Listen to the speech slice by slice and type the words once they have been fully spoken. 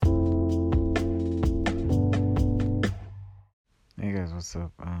what's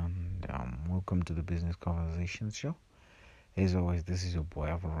up? And welcome to the Business Conversations Show. As always, this is your boy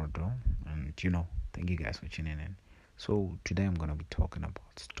Alvaro, and thank you guys for tuning in. So today I'm gonna be talking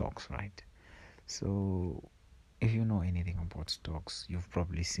about stocks, right? So if you know anything about stocks, you've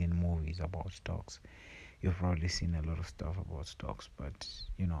probably seen movies about stocks. You've probably seen a lot of stuff about stocks, but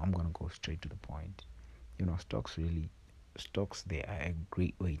I'm gonna go straight to the point. Stocks they are a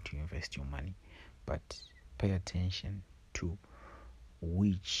great way to invest your money, but pay attention to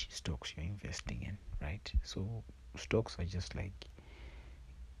which stocks you're investing in, right? So stocks are just like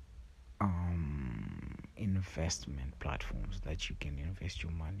investment platforms that you can invest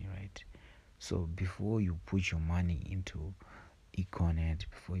your money, right? So before you put your money into Econet,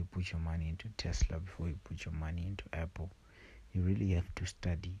 before you put your money into Tesla, before you put your money into Apple, you really have to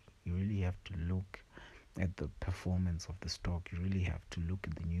study. You really have to look at the performance of the stock. You really have to look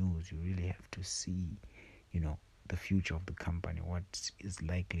at the news. You really have to see, the future of the company, what is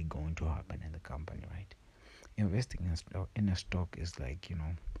likely going to happen in the company, right? Investing in a stock is like,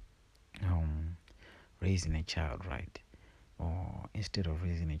 raising a child, right? Or instead of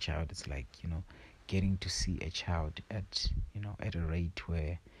raising a child, it's like, getting to see a child at a rate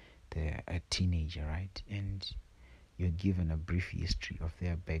where they're a teenager, right? And you're given a brief history of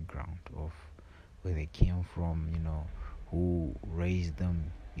their background, of where they came from, who raised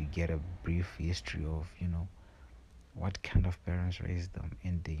them. You get a brief history of, what kind of parents raised them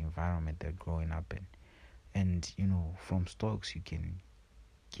in the environment they're growing up in. And, from stocks, you can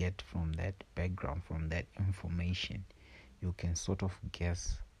get from that background, from that information, you can sort of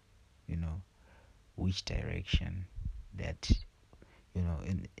guess, which direction that,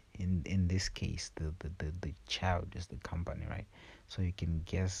 in this case, the child is the company, right? So you can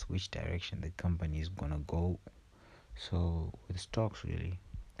guess which direction the company is going to go. So with stocks, really,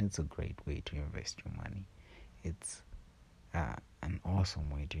 it's a great way to invest your money. It's an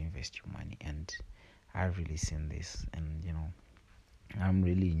awesome way to invest your money, and I've really seen this. And I'm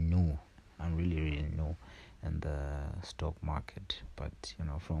really new. I'm really new in the stock market, but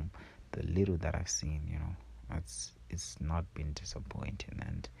from the little that I've seen, it's not been disappointing.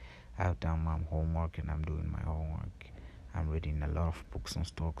 And I've done my homework, and I'm doing my homework. I'm reading a lot of books on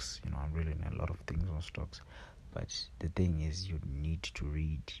stocks. I'm reading a lot of things on stocks. But the thing is, you need to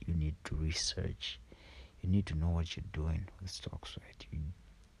read. You need to research. You need to know what you're doing with stocks, right? You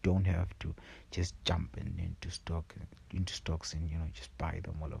don't have to just jump into stocks and just buy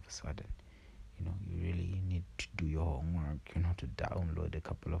them all of a sudden. You really need to do your homework. To download a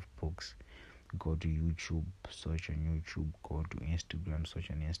couple of books, go to YouTube, search on YouTube, go to Instagram, search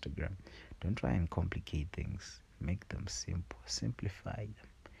on Instagram. Don't try and complicate things. Make them simple, simplify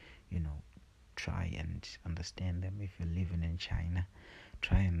them. Try and understand them. If you're living in China,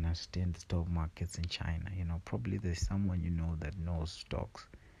 try and understand the stock markets in China. Probably there's someone that knows stocks.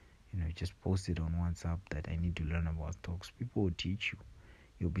 Just post it on WhatsApp that I need to learn about stocks. People will teach you.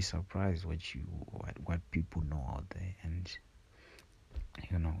 You'll be surprised what people know out there. And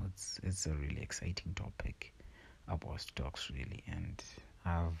it's a really exciting topic about stocks, really. And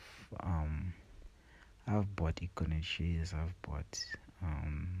I've bought Econet shares. I've bought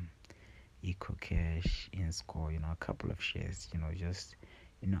EcoCash, InScore, a couple of shares.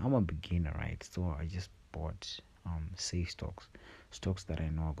 I'm a beginner, right? So I just bought safe stocks that I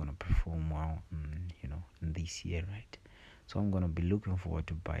know are gonna perform well, in this year, right? So I'm gonna be looking forward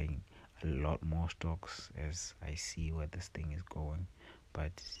to buying a lot more stocks as I see where this thing is going.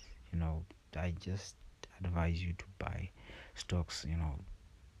 But I just advise you to buy stocks.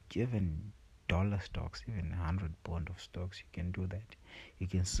 Even dollar stocks, even 100 pound of stocks, you can do that. You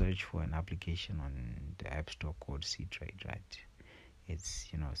can search for an application on the App Store called C-Trade, right? It's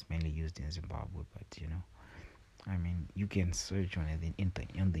it's mainly used in Zimbabwe, but you can search on the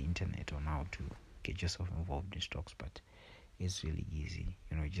internet on how to get yourself involved in stocks, but it's really easy.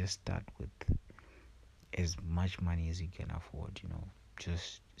 Just start with as much money as you can afford.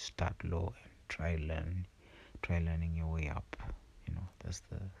 Just start low and try learning your way up. That's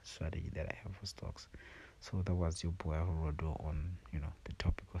the strategy that I have for stocks. So that was your boy Rodo on the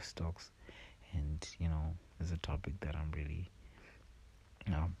topic of stocks, and it's a topic that I'm really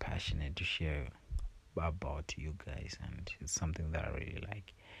passionate to share about to you guys, and it's something that I really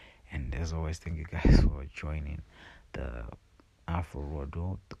like. And as always, thank you guys for joining the Afro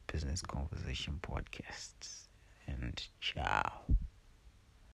Rodo, the Business Conversation podcast. And ciao.